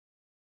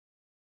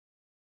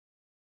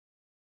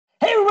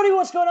Hey everybody,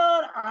 what's going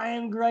on? I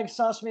am Gregg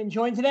Sussman,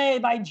 joined today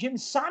by Jim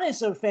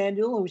Sonis of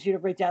FanDuel, who's here to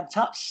break down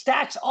top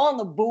stacks on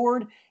the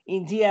board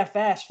in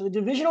DFS for the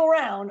divisional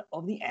round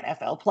of the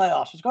NFL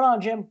playoffs. What's going on,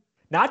 Jim?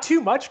 Not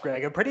too much,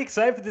 Greg. I'm pretty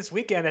excited for this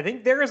weekend. I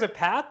think there is a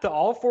path to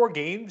all four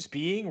games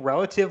being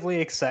relatively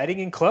exciting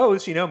and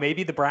close.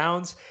 Maybe the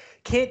Browns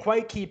can't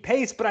quite keep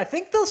pace, but I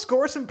think they'll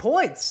score some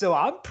points. So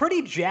I'm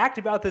pretty jacked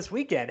about this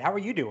weekend. How are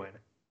you doing?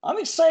 I'm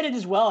excited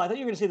as well. I thought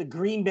you were going to say the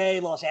Green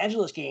Bay-Los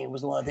Angeles game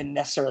was the one that didn't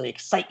necessarily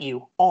excite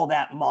you all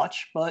that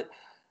much, but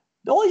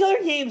all these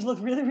other games look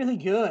really, really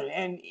good.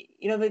 And,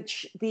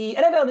 the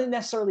NFL didn't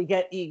necessarily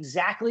get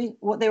exactly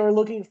what they were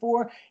looking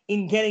for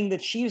in getting the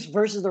Chiefs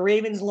versus the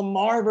Ravens,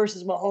 Lamar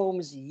versus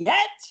Mahomes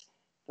yet,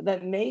 but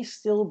that may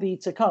still be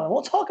to come. And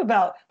we'll talk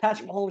about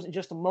Patrick Mahomes in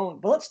just a moment,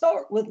 but let's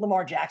start with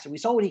Lamar Jackson. We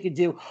saw what he could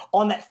do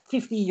on that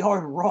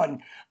 50-yard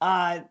run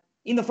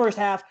in the first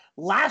half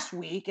last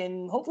week,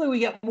 and hopefully we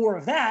get more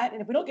of that.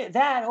 And if we don't get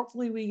that,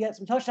 hopefully we get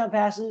some touchdown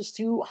passes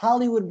to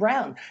Hollywood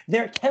Brown.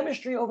 Their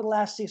chemistry over the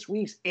last 6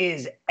 weeks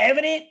is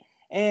evident,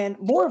 and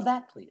more of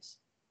that, please.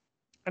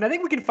 And I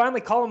think we can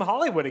finally call him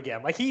Hollywood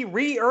again. Like, he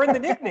re-earned the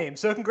nickname.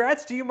 So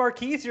congrats to you,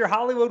 Marquise. You're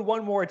Hollywood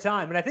one more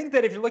time. And I think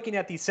that if you're looking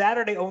at the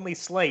Saturday-only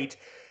slate,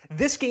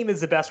 this game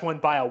is the best one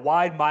by a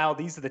wide mile.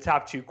 These are the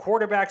top two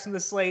quarterbacks in the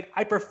slate.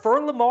 I prefer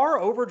Lamar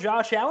over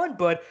Josh Allen,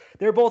 but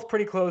they're both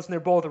pretty close and they're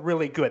both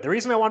really good. The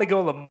reason I want to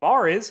go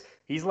Lamar is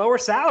he's lower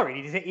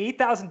salary. He's at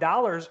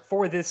 $8,000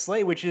 for this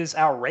slate, which is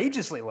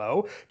outrageously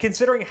low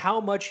considering how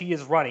much he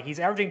is running. He's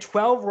averaging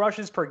 12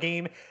 rushes per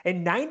game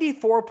and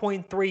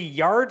 94.3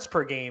 yards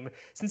per game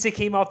since he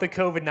came off the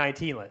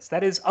COVID-19 list.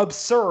 That is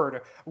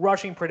absurd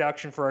rushing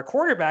production for a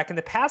quarterback, and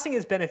the passing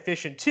has been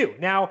efficient too.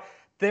 Now,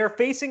 they're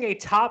facing a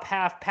top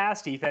half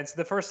pass defense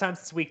the first time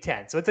since week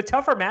 10. So it's a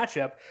tougher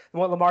matchup than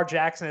what Lamar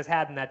Jackson has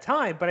had in that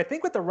time. But I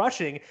think with the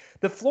rushing,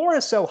 the floor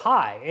is so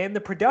high and the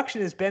production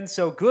has been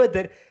so good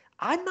that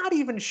I'm not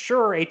even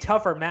sure a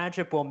tougher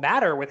matchup will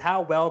matter with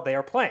how well they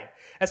are playing.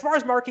 As far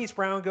as Marquise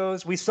Brown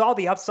goes, we saw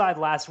the upside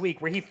last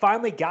week where he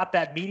finally got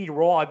that meaty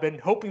role I've been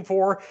hoping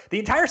for the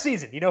entire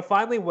season.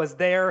 Finally was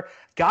there,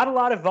 got a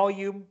lot of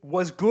volume,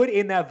 was good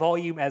in that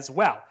volume as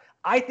well.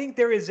 I think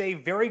there is a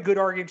very good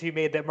argument to be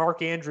made that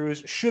Mark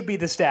Andrews should be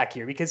the stack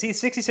here because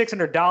he's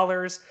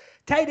 $6,600.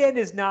 Tight end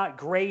is not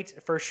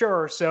great for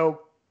sure.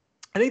 So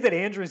I think that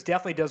Andrews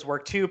definitely does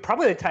work too.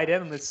 Probably the tight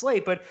end on the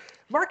slate, but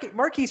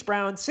Marquise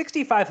Brown,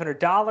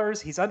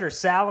 $6,500. He's under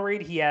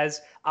salaried. He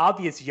has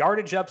obvious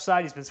yardage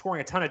upside. He's been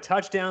scoring a ton of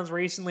touchdowns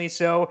recently.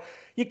 So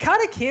you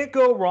kind of can't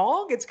go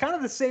wrong. It's kind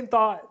of the same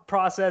thought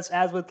process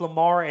as with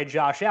Lamar and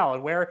Josh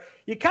Allen, where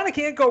you kind of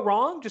can't go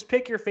wrong. Just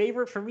pick your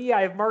favorite. For me,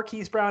 I have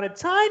Marquise Brown a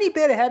tiny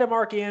bit ahead of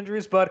Mark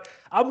Andrews, but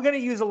I'm going to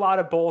use a lot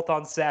of both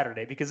on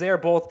Saturday because they are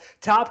both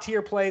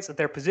top-tier plays at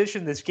their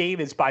position. This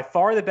game is by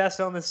far the best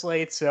on the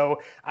slate,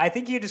 so I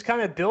think you just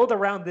kind of build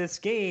around this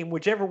game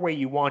whichever way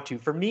you want to.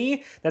 For me,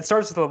 that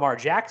starts with Lamar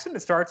Jackson.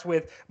 It starts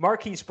with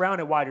Marquise Brown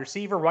at wide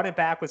receiver, running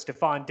back with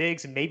Stephon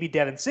Diggs and maybe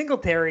Devin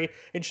Singletary,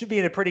 and should be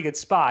in a pretty good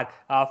spot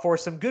for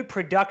some good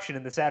production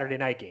in the Saturday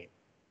night game.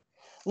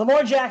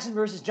 Lamar Jackson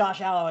versus Josh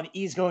Allen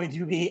is going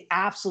to be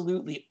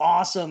absolutely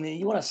awesome.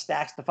 You want to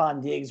stack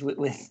Stephon Diggs with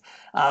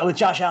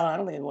Josh Allen. I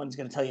don't think anyone's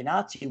going to tell you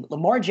not to. But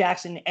Lamar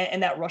Jackson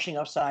and that rushing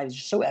upside is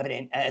just so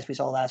evident, as we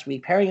saw last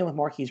week. Pairing him with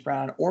Marquise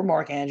Brown or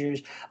Mark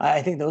Andrews,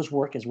 I think those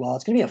work as well.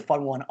 It's going to be a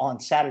fun one on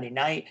Saturday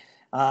night,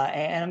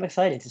 and I'm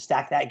excited to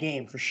stack that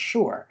game for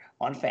sure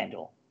on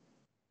FanDuel.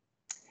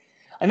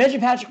 I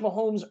mentioned Patrick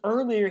Mahomes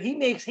earlier. He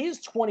makes his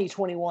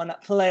 2021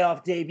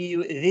 playoff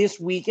debut this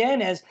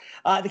weekend as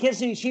the Kansas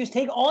City Chiefs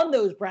take on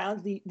those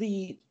Browns.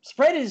 The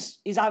spread is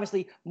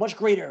obviously much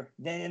greater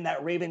than in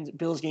that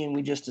Ravens-Bills game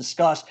we just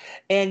discussed.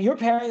 And you're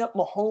pairing up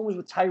Mahomes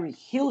with Tyreek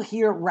Hill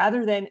here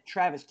rather than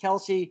Travis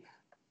Kelce.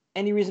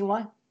 Any reason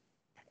why?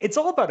 It's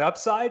all about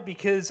upside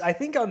because I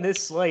think on this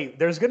slate,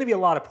 there's going to be a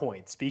lot of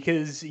points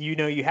because, you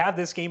have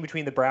this game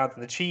between the Browns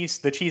and the Chiefs.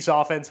 The Chiefs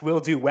offense will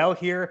do well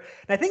here.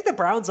 And I think the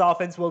Browns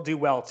offense will do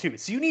well too.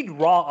 So you need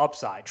raw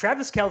upside.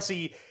 Travis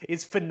Kelce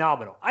is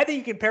phenomenal. I think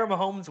you can pair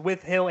Mahomes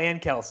with Hill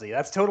and Kelce.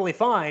 That's totally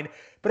fine.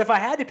 But if I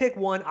had to pick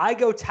one, I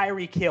go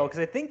Tyreek Hill because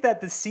I think that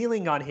the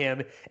ceiling on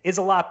him is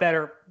a lot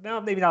better.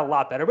 Well, maybe not a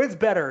lot better, but it's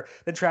better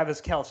than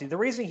Travis Kelce. The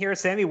reason here is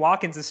Sammy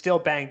Watkins is still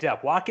banged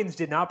up. Watkins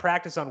did not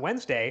practice on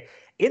Wednesday.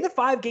 In the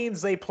 5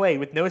 games they played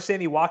with no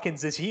Sammy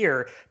Watkins this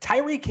year,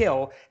 Tyreek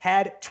Hill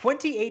had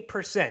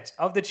 28%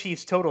 of the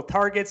Chiefs' total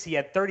targets. He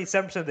had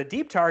 37% of the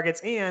deep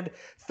targets and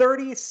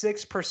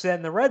 36%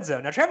 in the red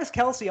zone. Now, Travis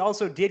Kelce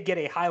also did get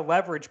a high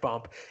leverage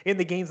bump in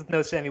the games with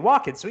no Sammy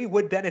Watkins, so he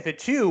would benefit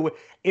too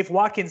if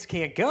Watkins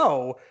can't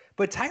go.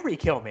 But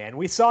Tyreek Hill, man,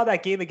 we saw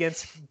that game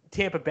against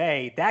Tampa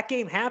Bay. That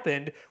game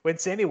happened when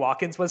Sammy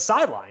Watkins was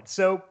sidelined.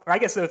 So, or I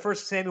guess the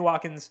first Sammy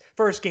Watkins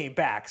first game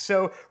back.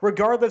 So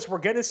regardless, we're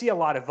going to see a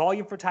lot of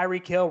volume for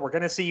Tyreek Hill. We're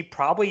going to see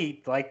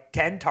probably like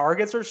 10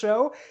 targets or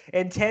so.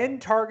 And 10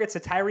 targets to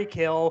Tyreek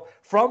Hill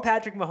from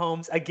Patrick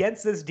Mahomes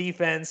against this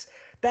defense.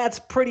 that's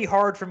pretty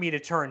hard for me to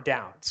turn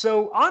down.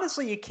 So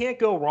honestly, you can't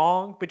go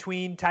wrong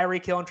between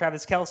Tyreek Hill and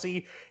Travis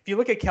Kelce. If you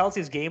look at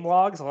Kelce's game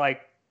logs,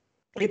 like,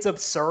 it's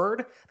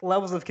absurd the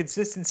levels of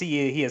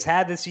consistency he has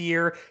had this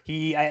year.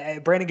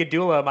 Brandon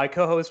Gadula, my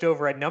co-host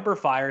over at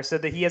numberFire,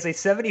 said that he has a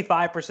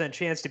 75%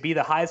 chance to be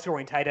the highest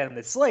scoring tight end on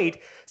the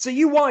slate. So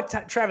you want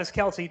Travis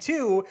Kelce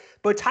too,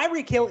 but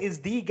Tyreek Hill is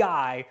the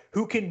guy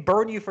who can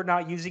burn you for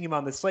not using him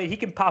on the slate. He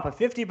can pop a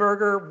 50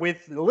 burger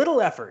with little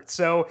effort.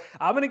 So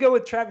I'm going to go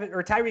with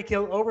Tyreek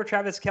Hill over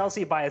Travis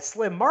Kelce by a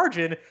slim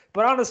margin.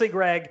 But honestly,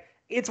 Greg,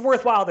 it's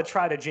worthwhile to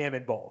try to jam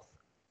in both.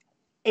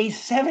 A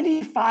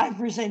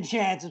 75%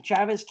 chance of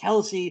Travis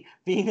Kelce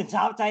being the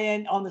top tight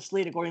end on the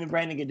slate, according to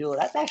Brandon Gadula.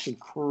 That's actually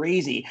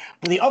crazy.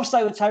 But the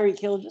upside with Tyreek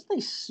Hill, just a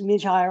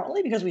smidge higher,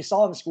 only because we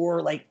saw him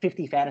score like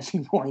 50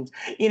 fantasy points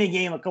in a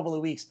game a couple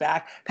of weeks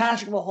back.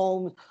 Patrick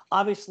Mahomes,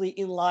 obviously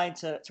in line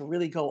to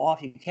really go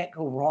off. You can't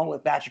go wrong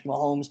with Patrick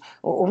Mahomes,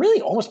 or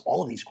really almost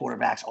all of these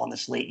quarterbacks on the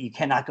slate. You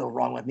cannot go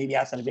wrong with, maybe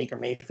outside of Baker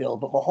Mayfield.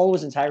 But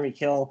Mahomes and Tyreek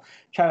Hill,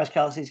 Travis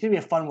Kelce, it's going to be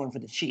a fun one for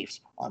the Chiefs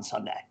on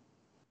Sunday.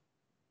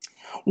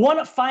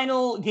 One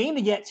final game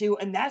to get to,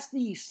 and that's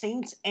the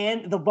Saints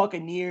and the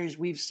Buccaneers.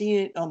 We've seen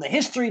it on the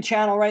History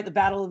Channel, right? The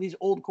battle of these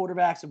old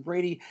quarterbacks of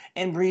Brady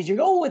and Brees. You're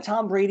going with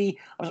Tom Brady,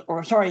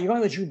 you're going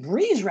with Drew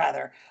Brees,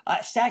 rather,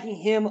 stacking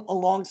him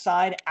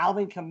alongside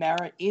Alvin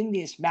Kamara in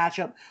this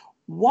matchup.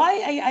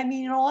 Why, I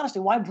mean, in all honesty,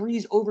 why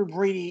Brees over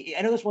Brady?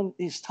 I know this one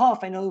is tough.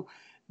 I know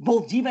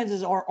both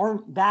defenses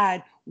aren't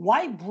bad.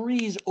 Why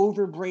Brees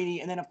over Brady?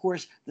 And then, of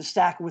course, the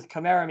stack with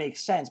Kamara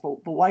makes sense.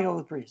 But why go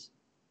with Brees?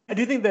 I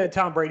do think that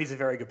Tom Brady's a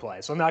very good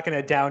play, so I'm not going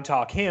to down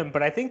talk him,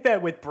 but I think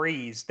that with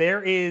Brees,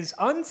 there is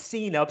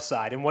unseen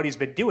upside in what he's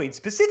been doing,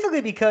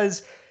 specifically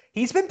because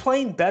he's been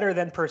playing better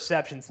than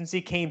perception since he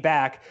came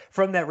back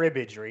from that rib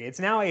injury. It's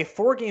now a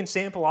 4-game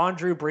sample on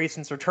Drew Brees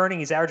since returning.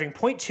 He's averaging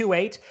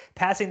 0.28,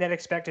 passing that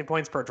expected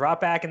points per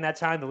dropback in that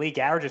time. The league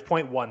average is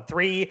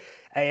 0.13,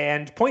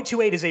 and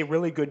 0.28 is a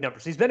really good number,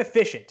 so he's been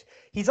efficient.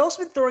 He's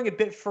also been throwing a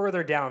bit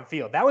further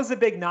downfield. That was the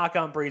big knock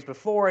on Brees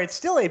before. It's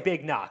still a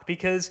big knock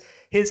because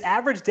his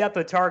average depth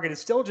of target is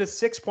still just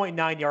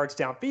 6.9 yards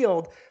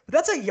downfield, but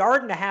that's 1.5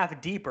 yards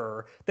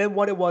deeper than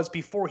what it was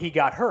before he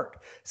got hurt.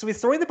 So he's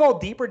throwing the ball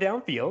deeper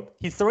downfield.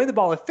 He's throwing the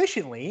ball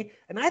efficiently,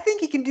 and I think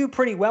he can do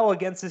pretty well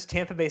against this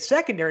Tampa Bay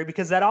secondary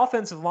because that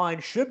offensive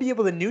line should be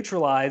able to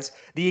neutralize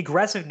the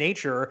aggressive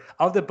nature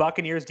of the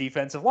Buccaneers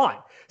defensive line.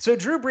 So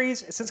Drew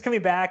Brees, since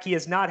coming back, he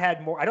has not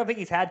had more. I don't think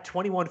he's had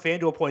 21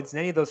 FanDuel points in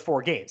any of those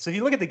 4 games. So if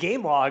you look at the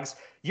game logs,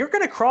 you're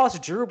going to cross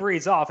Drew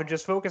Brees off and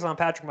just focus on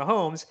Patrick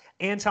Mahomes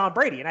and Tom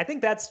Brady. And I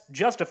think that's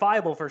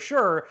justifiable for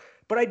sure.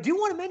 But I do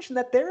want to mention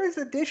that there is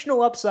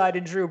additional upside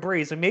in Drew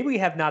Brees, and maybe we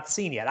have not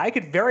seen yet. I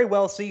could very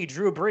well see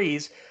Drew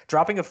Brees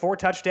dropping a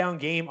 4-touchdown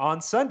game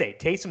on Sunday.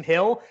 Taysom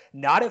Hill,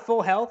 not at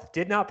full health,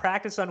 did not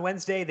practice on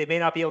Wednesday. They may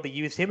not be able to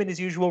use him in his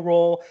usual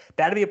role.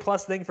 That'd be a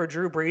plus thing for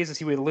Drew Brees, as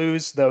he would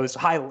lose those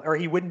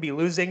he wouldn't be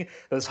losing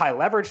those high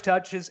leverage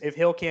touches if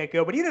Hill can't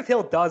go. But even if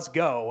Hill does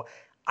go,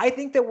 I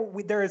think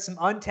that there is some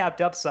untapped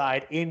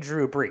upside in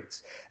Drew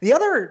Brees. The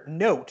other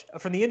note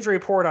from the injury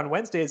report on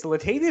Wednesday is that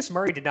Latavius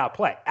Murray did not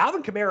play.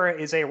 Alvin Kamara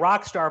is a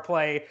rock star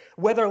play,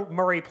 whether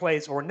Murray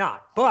plays or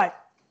not. But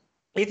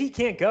if he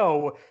can't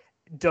go,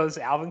 does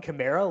Alvin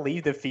Kamara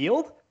leave the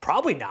field?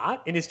 Probably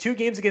not. In his 2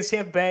 games against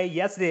Tampa Bay,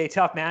 yesterday a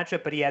tough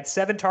matchup, but he had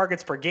 7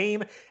 targets per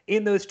game.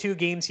 In those 2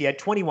 games, he had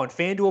 21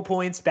 FanDuel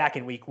points back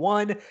in week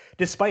 1,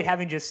 despite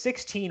having just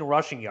 16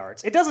 rushing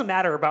yards. It doesn't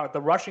matter about the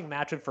rushing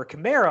matchup for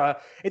Kamara.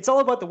 It's all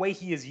about the way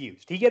he is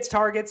used. He gets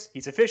targets.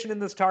 He's efficient in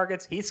those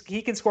targets.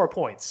 He can score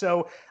points.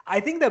 So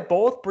I think that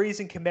both Brees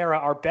and Kamara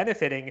are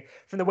benefiting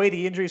from the way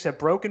the injuries have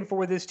broken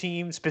for this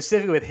team,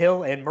 specifically with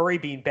Hill and Murray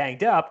being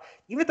banged up.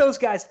 Even if those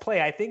guys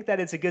play, I think that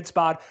it's a good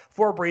spot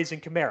for Brees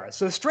and Kamara.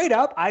 So straight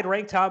up, I'd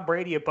rank Tom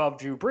Brady above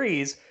Drew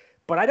Brees,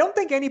 but I don't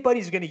think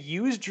anybody's going to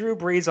use Drew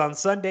Brees on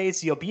Sunday,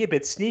 so you'll be a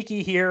bit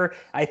sneaky here.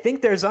 I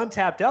think there's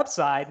untapped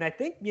upside, and I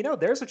think,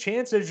 there's a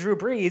chance that Drew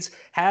Brees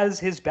has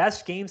his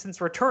best game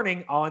since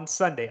returning on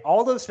Sunday.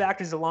 All those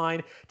factors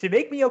align to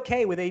make me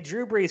okay with a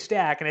Drew Brees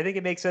stack, and I think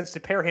it makes sense to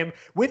pair him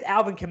with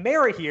Alvin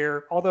Kamara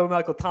here, although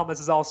Michael Thomas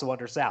is also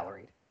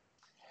undersalaried.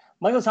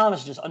 Michael Thomas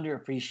is just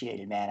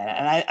underappreciated, man.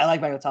 And I like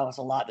Michael Thomas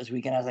a lot this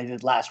weekend, as I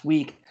did last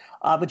week.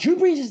 But Drew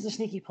Brees is the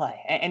sneaky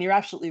play. And you're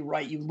absolutely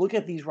right. You look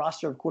at these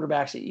roster of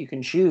quarterbacks that you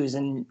can choose,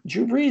 and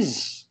Drew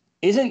Brees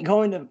isn't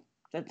going to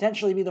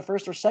potentially be the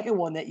first or second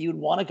one that you'd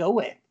want to go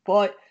with.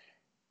 But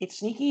it's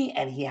sneaky,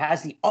 and he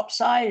has the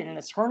upside. And in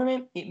a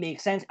tournament, it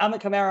makes sense. Alvin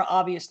Kamara,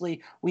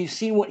 obviously, we've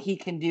seen what he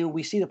can do.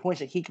 We see the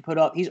points that he can put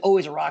up. He's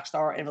always a rock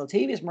star. And if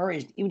Latavius Murray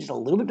is even just a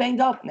little bit banged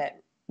up, and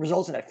that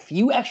results in a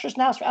few extra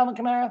snaps for Alvin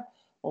Kamara,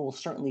 well, we'll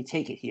certainly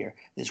take it here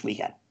this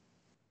weekend.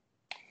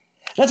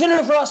 That's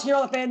it for us here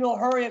on the FanDuel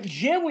Hurry Up.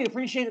 Jim, we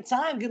appreciate the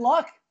time. Good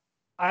luck.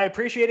 I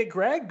appreciate it,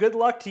 Greg. Good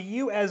luck to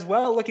you as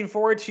well. Looking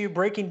forward to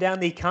breaking down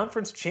the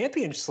conference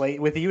champion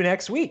slate with you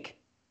next week.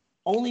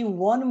 Only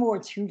one more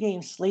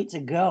 2-game slate to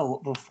go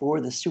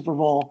before the Super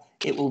Bowl.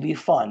 It will be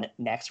fun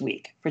next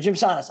week. For Jim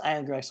Sanas, I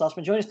am Gregg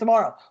Sussman. Join us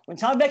tomorrow when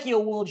Tom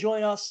Vecchio will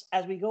join us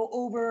as we go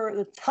over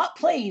the top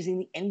plays in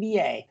the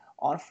NBA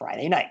on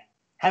Friday night.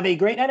 Have a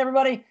great night,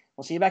 everybody.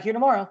 We'll see you back here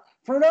tomorrow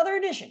for another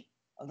edition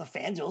of the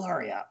FanDuel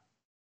Hurry Up.